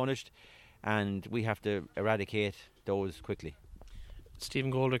you get punished. And we have to eradicate those quickly.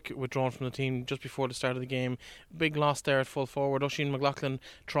 Stephen Goldrick withdrawn from the team just before the start of the game. Big loss there at full forward. Oisin McLaughlin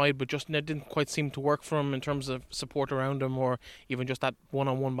tried, but just didn't quite seem to work for him in terms of support around him, or even just that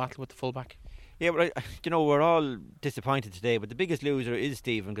one-on-one battle with the fullback. Yeah, but we're all disappointed today, but the biggest loser is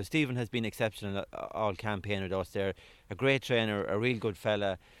Stephen, because Stephen has been exceptional all campaign with us there. A great trainer, a real good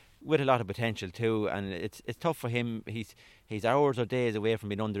fella, with a lot of potential too, and it's tough for him. He's hours or days away from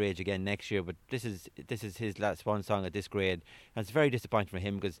being underage again next year, but this is his last one song at this grade, and it's very disappointing for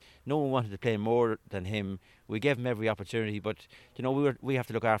him because no one wanted to play more than him. We gave him every opportunity, but you know we have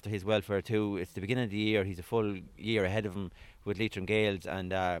to look after his welfare too. It's the beginning of the year; he's a full year ahead of him with Leitrim Gales,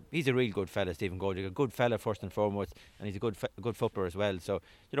 and he's a real good fella, Stephen Goldick, a good fella first and foremost, and he's a good footballer as well. So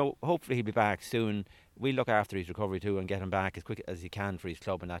you know, hopefully he'll be back soon. We'll look after his recovery too and get him back as quick as he can for his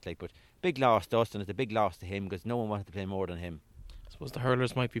club and that. But big loss to us, and it's a big loss to him because no one wanted to play more than him. I suppose the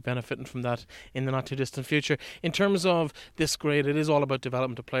hurlers might be benefiting from that in the not too distant future. In terms of this grade, it is all about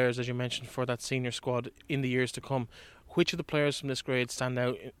development of players, as you mentioned, for that senior squad in the years to come. Which of the players from this grade stand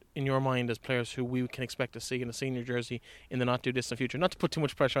out in your mind as players who we can expect to see in a senior jersey in the not too distant future? Not to put too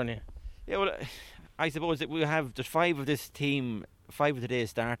much pressure on you. Yeah, well, I suppose that there's 5 of this team, 5 of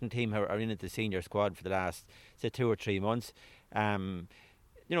today's starting team are in the senior squad for the last, say, 2 or 3 months.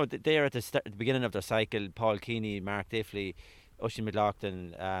 You know, they're at the beginning of their cycle. Paul Keeney, Mark Diffley, Oisin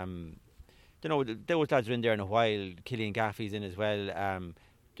McLaughlin. You know, those lads are in there in a while. Killian Gaffey's in as well.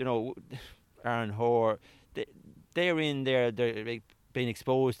 You know, Aaron Hoare. They're in there. They're being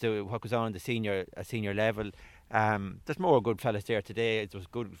exposed to what goes on at a senior level. There's more good fellas there today. There's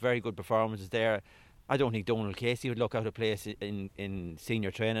very good performances there. I don't think Donald Casey would look out of place in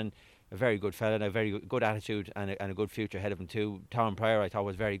senior training. A very good fella and a very good attitude and a good future ahead of him too. Tom Pryor I thought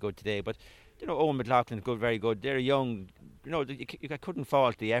was very good today, but you know, Owen McLaughlin is very good. They're young. You know, I couldn't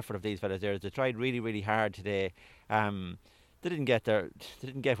fault the effort of these fellas there. They tried really, really hard today. They didn't get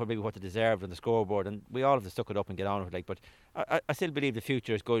maybe what they deserved on the scoreboard, and we all have to suck it up and get on with it. But I still believe the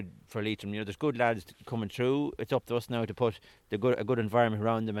future is good for Leitrim. You know, there's good lads coming through. It's up to us now to put a good environment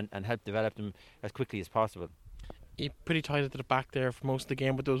around them and help develop them as quickly as possible. You're pretty tight at the back there for most of the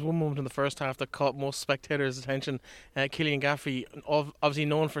game, but there was one moment in the first half that caught most spectators' attention. Killian Gaffey, obviously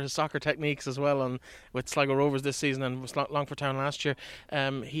known for his soccer techniques as well, and with Sligo Rovers this season and with Longford Town last year,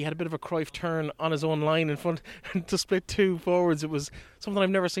 he had a bit of a Cruyff turn on his own line in front to split 2 forwards. It was something I've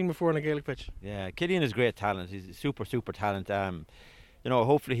never seen before on a Gaelic pitch. Yeah, Killian is great talent. He's super talent. You know,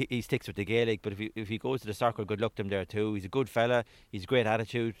 hopefully he sticks with the Gaelic, but if he goes to the soccer, good luck to him there too. He's a good fella. He's a great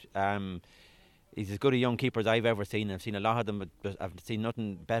attitude. He's as good a young keeper as I've ever seen. I've seen a lot of them, but I've seen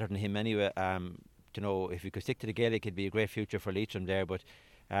nothing better than him anyway. You know, if he could stick to the Gaelic, it'd be a great future for Leitrim there. But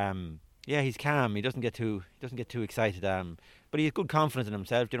yeah, he's calm. He doesn't get too excited. But he has good confidence in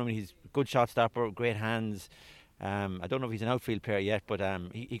himself. You know, he's a good shot stopper, great hands. I don't know if he's an outfield player yet, but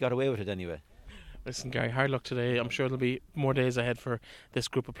he got away with it anyway. Listen, Gary, hard luck today. I'm sure there'll be more days ahead for this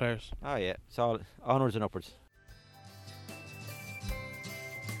group of players. Oh yeah, it's all onwards and upwards.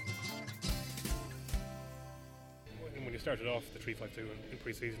 When you started off the 3-5-2 in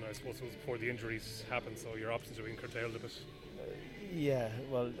pre-season, I suppose it was before the injuries happened, so your options are being curtailed a bit. Yeah,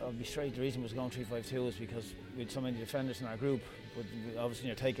 well, I'll be straight. The reason was going 3-5-2 is because we had so many defenders in our group. But obviously,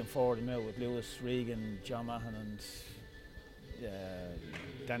 you're taking forward them out with Lewis, Regan, John Mahon, and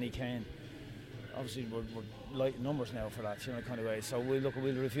Danny Kane. Obviously, we're light numbers now for that, you know, kind of way. So we'll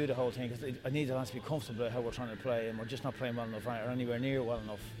review the whole thing because I need the lads to be comfortable with how we're trying to play, and we're just not playing well enough or anywhere near well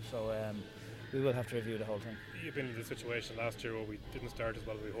enough. So we will have to review the whole thing. You've been in the situation last year where we didn't start as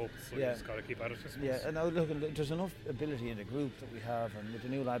well as we hoped, so yeah. You just got to keep at it, I suppose. Yeah, and now look, there's enough ability in the group that we have, and with the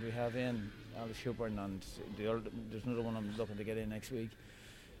new lad we have in, Alice Hubburn, and there's another one I'm looking to get in next week.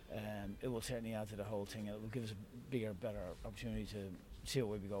 It will certainly add to the whole thing. It will give us a bigger, better opportunity to see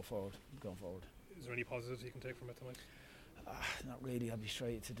what way we go forward. Going forward. Is there any positives you can take from it tonight? Not really. I'll be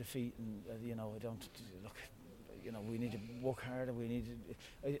straight. It's a defeat, and you know, I don't look. You know, we need to work harder. We need to.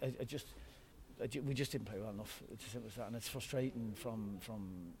 We just didn't play well enough. It's as simple as that, and it's frustrating from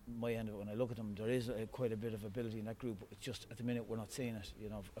my end of it. When I look at them, there is quite a bit of ability in that group. It's just at the minute we're not seeing it, you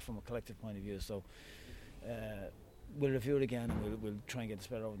know, from a collective point of view. So we'll review it again, and we'll try and get this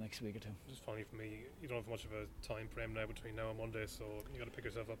better over the next week or two. Just funny for me, you don't have much of a time frame now between now and Monday, so you got to pick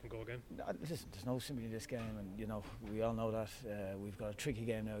yourself up and go again. Listen, there's no sympathy in this game, and you know we all know that. We've got a tricky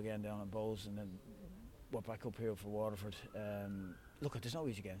game now again down in Bowes, and then we're back up here for Waterford. Look, there's no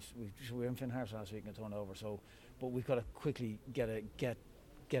easy games. We were in Finn Harps last week and turned over. So, but we've got to quickly get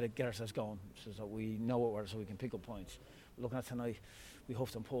ourselves going so that we know what we're, so we can pick up points. Looking at tonight, we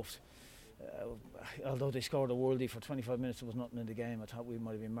huffed and puffed. Although they scored a worldie for 25 minutes, there was nothing in the game. I thought we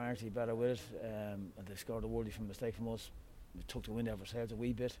might have been marginally better with it, and they scored a worldie from a mistake from us. We took the wind out of ourselves a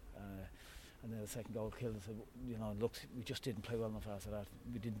wee bit, and then the second goal killed us. You know, looked, we just didn't play well enough after that.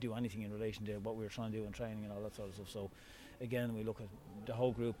 We didn't do anything in relation to what we were trying to do in training and all that sort of stuff. So, again, we look at the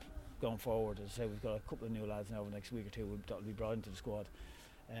whole group going forward. As I say, we've got a couple of new lads now over the next week or two that'll be brought into the squad,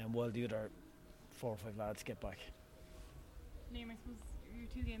 while the other 4 or 5 lads get back. Liam, I suppose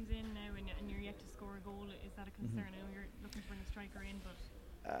you're 2 games in now and you're yet to score a goal. Is that a concern? I know you're looking to bring a striker in, but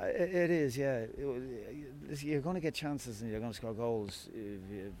it is, yeah. You're going to get chances and you're going to score goals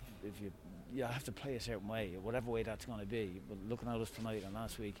if you have to play a certain way, whatever way that's going to be. But looking at us tonight and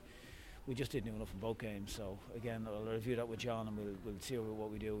last week, we just didn't do enough in both games. So again, I'll review that with John and we'll see what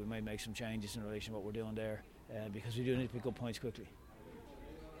we do. We may make some changes in relation to what we're doing there because we do need to pick up points quickly.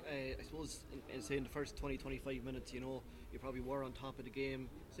 I suppose in the first 20-25 minutes, you probably were on top of the game.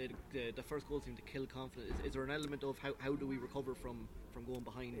 Say the first goal seemed to kill confidence. Is there an element of how do we recover from going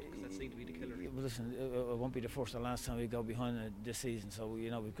behind? Because that seemed to be the killer. Well, listen, it won't be the first or last time we go behind this season. So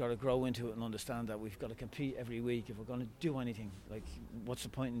we've got to grow into it and understand that we've got to compete every week. If we're going to do anything, like what's the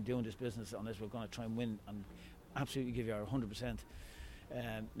point in doing this business unless we're going to try and win and absolutely give you our 100%.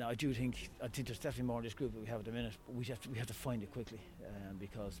 Now I think there's definitely more in this group that we have at the minute, but we have to find it quickly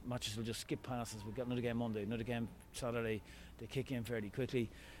because matches will just skip past us. We've got another game Monday, another game Saturday. They kick in fairly quickly,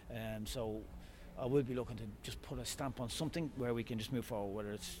 so I will be looking to just put a stamp on something where we can just move forward.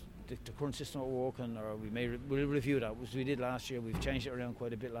 Whether it's the current system we're working, or we'll review that, which we did last year. We've changed it around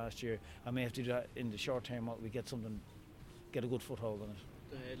quite a bit last year. I may have to do that in the short term while we get a good foothold on it.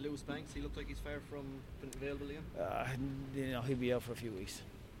 Lewis Banks, he looked like he's far from being available again. He'll be out for a few weeks.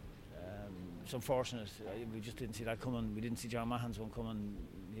 It's unfortunate. We just didn't see that coming. We didn't see John Mahon's one coming.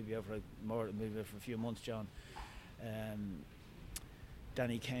 He'll be out for maybe for a few months, John.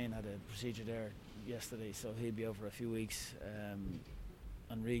 Danny Kane had a procedure there yesterday, so he'll be out for a few weeks.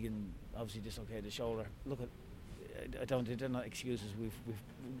 And Regan obviously dislocated his shoulder. Look, they're not excuses.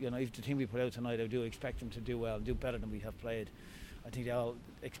 If the team we put out tonight, I do expect them to do well, do better than we have played. I think they all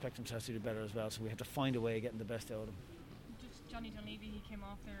expect themselves to do better as well, so we have to find a way of getting the best out of them. Just Johnny Dunleavy, he came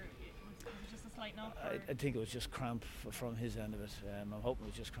off there, it was just a slight knock? I think it was just cramp from his end of it. I'm hoping it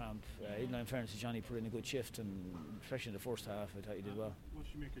was just cramp. Even in fairness to Johnny, put in a good shift, and especially in the first half, I thought he did well. What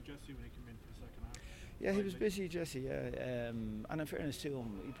did you make of Jesse when he came in for the second half? Yeah, he was busy, Jesse, yeah. And in fairness to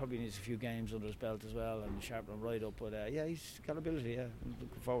him, he probably needs a few games under his belt as well and sharpen him right up. But yeah, he's got ability, yeah. I'm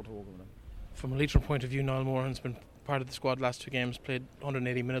looking forward to working with him. From a Leitrim point of view, Niall Moran's been part of the squad last 2 games, played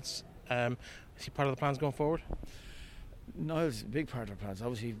 180 minutes. Is he part of the plans going forward? Niall's a big part of our plans.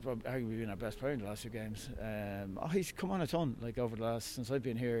 Obviously, arguably been our best player in the last 2 games. He's come on a ton. Like over the last, since I've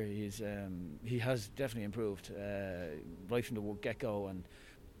been here, he has definitely improved right from the get-go. And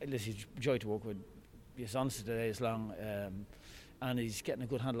he's a joy to work with. His honesty today is long, and he's getting a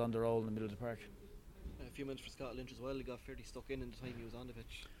good handle on the role in the middle of the park. A few minutes for Scott Lynch as well. He got fairly stuck in the time he was on the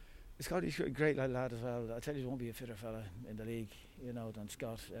pitch. Scott, he's a great lad as well. I tell you, there won't be a fitter fella in the league, than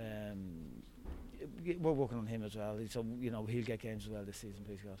Scott. We're working on him as well, so he'll get games as well this season,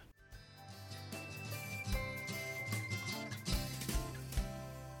 please God.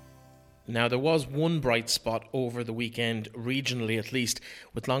 Now, there was one bright spot over the weekend, regionally at least,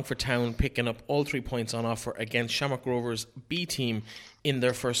 with Longford Town picking up all 3 points on offer against Shamrock Rovers B team in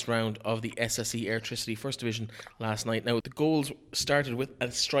their first round of the SSE Airtricity First Division last night. Now, the goals started with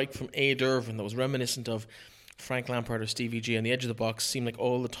a strike from A. Dervin that was reminiscent of Frank Lampard or Stevie G on the edge of the box. Seemed like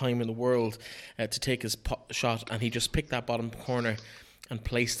all the time in the world to take his shot, and he just picked that bottom corner and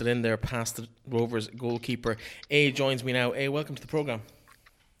placed it in there past the Rovers goalkeeper. A joins me now. A, welcome to the programme.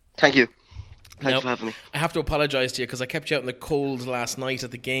 Thank you. Thanks for having me. I have to apologise to you because I kept you out in the cold last night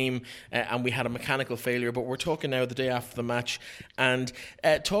at the game and we had a mechanical failure, but we're talking now the day after the match. And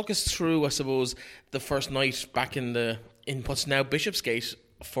talk us through, I suppose, the first night back in what's now Bishopsgate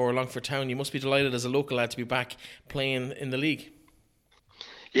for Longford Town. You must be delighted as a local lad to be back playing in the league.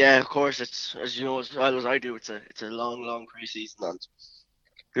 Yeah, of course. It's, as you know as well as I do, it's a long pre-season,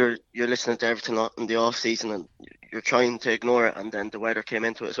 and you're listening to everything in the off season and you're trying to ignore it, and then the weather came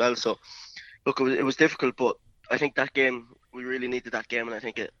into it as well. So look, it was difficult, but I think that game, we really needed that game, and I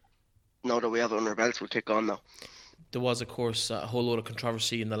think now that we have it under our belts, we'll kick on now. There was, of course, a whole load of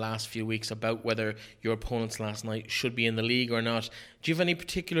controversy in the last few weeks about whether your opponents last night should be in the league or not. Do you have any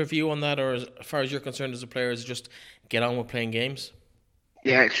particular view on that, or as far as you're concerned as a player, is it just get on with playing games?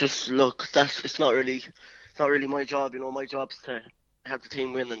 Yeah, it's just, look, it's not really my job. My job's to have the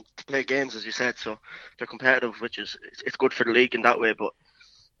team win and to play games, as you said. So they're competitive, which is it's good for the league in that way, but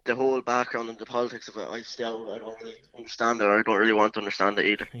the whole background and the politics of it, I don't really understand it, or I don't really want to understand it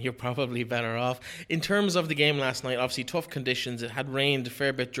either. You're probably better off. In terms of the game last night, obviously tough conditions. It had rained a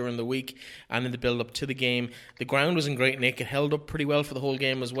fair bit during the week and in the build-up to the game. The ground was in great nick. It held up pretty well for the whole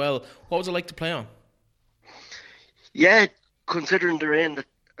game as well. What was it like to play on? Yeah, considering the rain,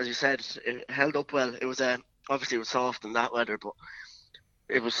 as you said, it held up well. It was obviously it was soft in that weather, but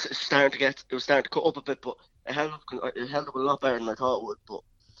it was starting to cut up a bit, but it held up a lot better than I thought it would. But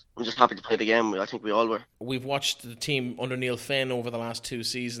I'm just happy to play the game. I think we all were. We've watched the team under Neil Finn over the last 2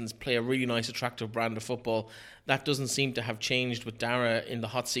 seasons play a really nice, attractive brand of football. That doesn't seem to have changed with Dara in the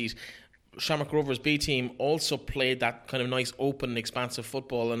hot seat. Shamrock Rovers B team also played that kind of nice, open, expansive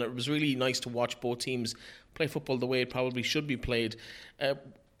football, and it was really nice to watch both teams play football the way it probably should be played.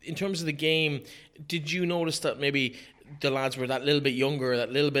 In terms of the game, did you notice that maybe the lads were that little bit younger,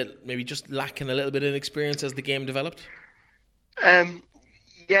 that little bit maybe just lacking a little bit of experience as the game developed?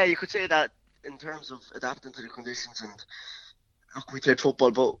 Yeah, you could say that in terms of adapting to the conditions. And look, we played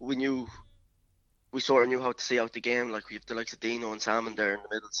football, but we sort of knew how to see out the game. Like, we have the likes of Dino and Salmon there in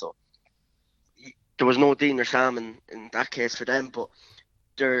the middle, so there was no Dean or Sam in that case for them, but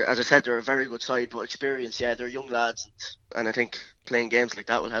they're, as I said, they're a very good side, but experience, yeah, they're young lads, and I think playing games like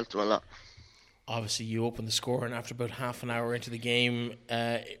that will help them a lot. Obviously, you opened the score, and after about half an hour into the game,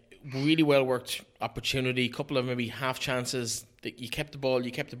 really well worked opportunity, couple of maybe half chances. That you kept the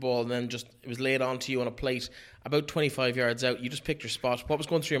ball, and then just it was laid onto you on a plate about 25 yards out. You just picked your spot. What was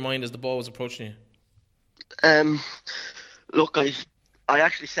going through your mind as the ball was approaching you? Look, I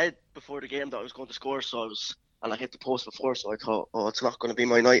actually said before the game that I was going to score, and I hit the post before, so I thought, oh, it's not going to be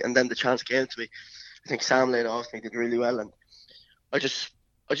my night. And then the chance came to me. I think Sam laid it off me, did really well, and I just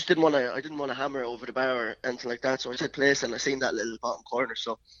didn't want to hammer it over the bar or anything like that. So I said place, and I seen that little bottom corner.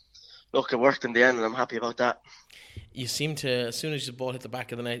 So look, it worked in the end, and I'm happy about that. You seem to, as soon as the ball hit the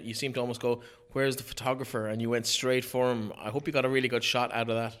back of the net, you seem to almost go, "Where's the photographer?" And you went straight for him. I hope you got a really good shot out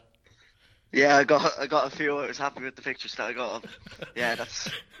of that. Yeah, I got a few. I was happy with the pictures that I got. Yeah,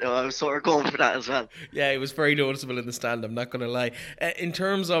 I was sort of going for that as well. Yeah, it was very noticeable in the stand, I'm not going to lie. In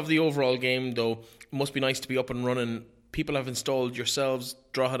terms of the overall game, though, it must be nice to be up and running. People have installed yourselves,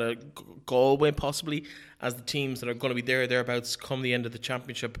 Drogheda, Galway possibly, as the teams that are going to be thereabouts come the end of the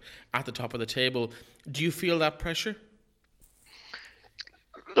championship at the top of the table. Do you feel that pressure?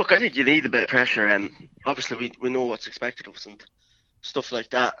 Look, I think you need a bit of pressure, and obviously we know what's expected of us and stuff like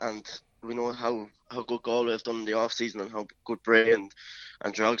that, and we know how good Galway have done in the off season and how good Bray and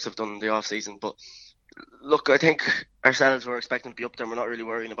Drogs have done in the off season. But look, I think ourselves were expecting to be up there. We're not really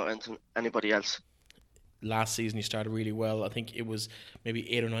worrying about anybody else. Last season you started really well. I think it was maybe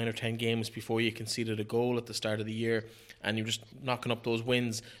 8 or 9 or 10 games before you conceded a goal at the start of the year, and you're just knocking up those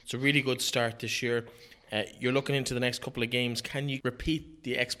wins. It's a really good start this year. You're looking into the next couple of games. Can you repeat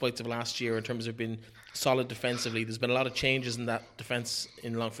the exploits of last year in terms of being solid defensively? There's been a lot of changes in that defence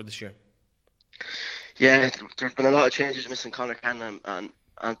in Longford this year. Yeah, there's been a lot of changes, missing Conor Cannon and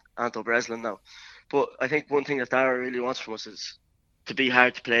Anto Breslin now. But I think one thing that Dara really wants from us is to be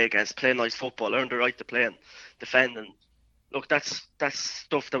hard to play against, play nice football, earn the right to play and defend. And look, that's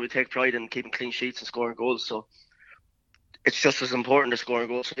stuff that we take pride in, keeping clean sheets and scoring goals. So it's just as important as scoring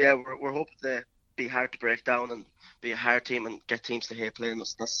goals. So yeah, we're hoping to be hard to break down and be a hard team and get teams to hate playing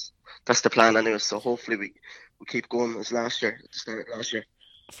us. That's the plan anyway. So hopefully we keep going as last year, at the start of last year.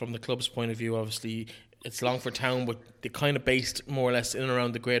 From the club's point of view, obviously it's Longford Town, but they're kind of based more or less in and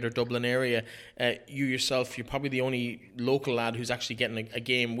around the greater Dublin area. You yourself, you're probably the only local lad who's actually getting a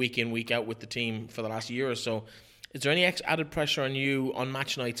game week in, week out with the team for the last year or so. Is there any added pressure on you on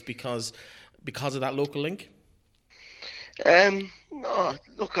match nights because of that local link? No,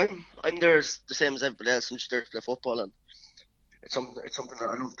 look, I'm there the same as everybody else. I'm just there to play football, and it's something that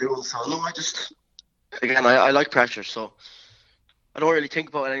I love doing. So no, I like pressure, so I don't really think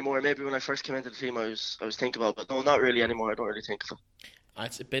about it anymore. Maybe when I first came into the team, I was thinking about it, but no, not really anymore. I don't really think of it.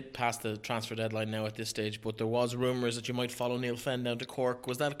 It's a bit past the transfer deadline now at this stage, but there was rumours that you might follow Neil Fenn down to Cork.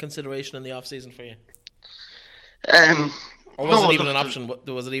 Was that a consideration in the off season for you? Or was it even an option?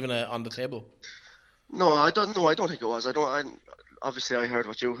 Was it even on the table? No, I don't know. I don't think it was. Obviously, I heard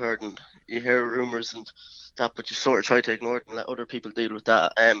what you heard, and you hear rumours and that, but you sort of try to ignore it and let other people deal with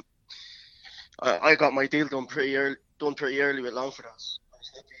that. I got my deal done pretty early with Longford. I was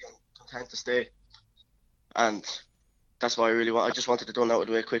happy and content to stay, and that's why I just wanted it done out of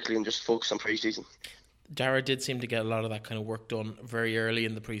the way quickly and just focus on pre-season. Dara did seem to get a lot of that kind of work done very early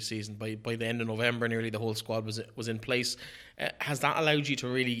in the pre-season. By the end of November, nearly the whole squad was in place. Has that allowed you to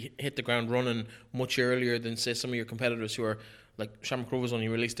really hit the ground running much earlier than, say, some of your competitors who are, like Shamrock Rovers only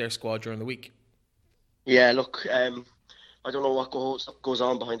released their squad during the week? Yeah, look, I don't know what goes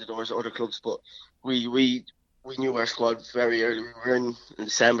on behind the doors at other clubs, but we knew our squad very early. We were in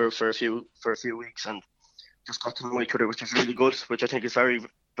December for a few weeks and just got to know each other, which is really good, which I think is very,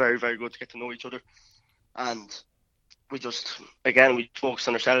 very, very good to get to know each other. And we just, again, we focused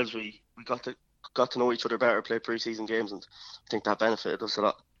on ourselves. We got to know each other better, play pre-season games, and I think that benefited us a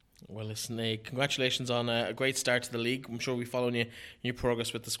lot. Well, listen, congratulations on a great start to the league. I'm sure we're following your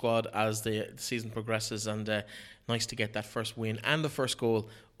progress with the squad as the season progresses, and nice to get that first win and the first goal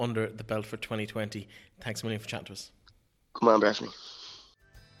under the belt for 2020. Thanks a million for chatting to us. Come on, Breffney.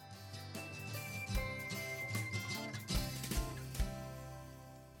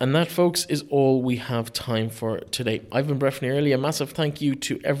 And that, folks, is all we have time for today. I've been Breffney Early. A massive thank you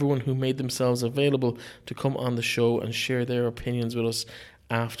to everyone who made themselves available to come on the show and share their opinions with us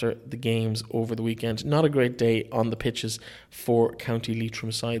after the games over the weekend. Not a great day on the pitches for County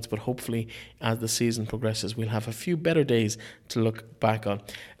Leitrim sides, but hopefully as the season progresses we'll have a few better days to look back on.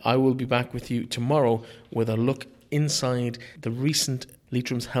 I will be back with you tomorrow with a look inside the recent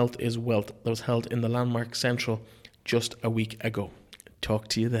Leitrim's Health is Wealth that was held in the Landmark Central just a week ago. Talk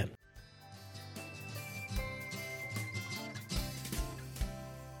to you then.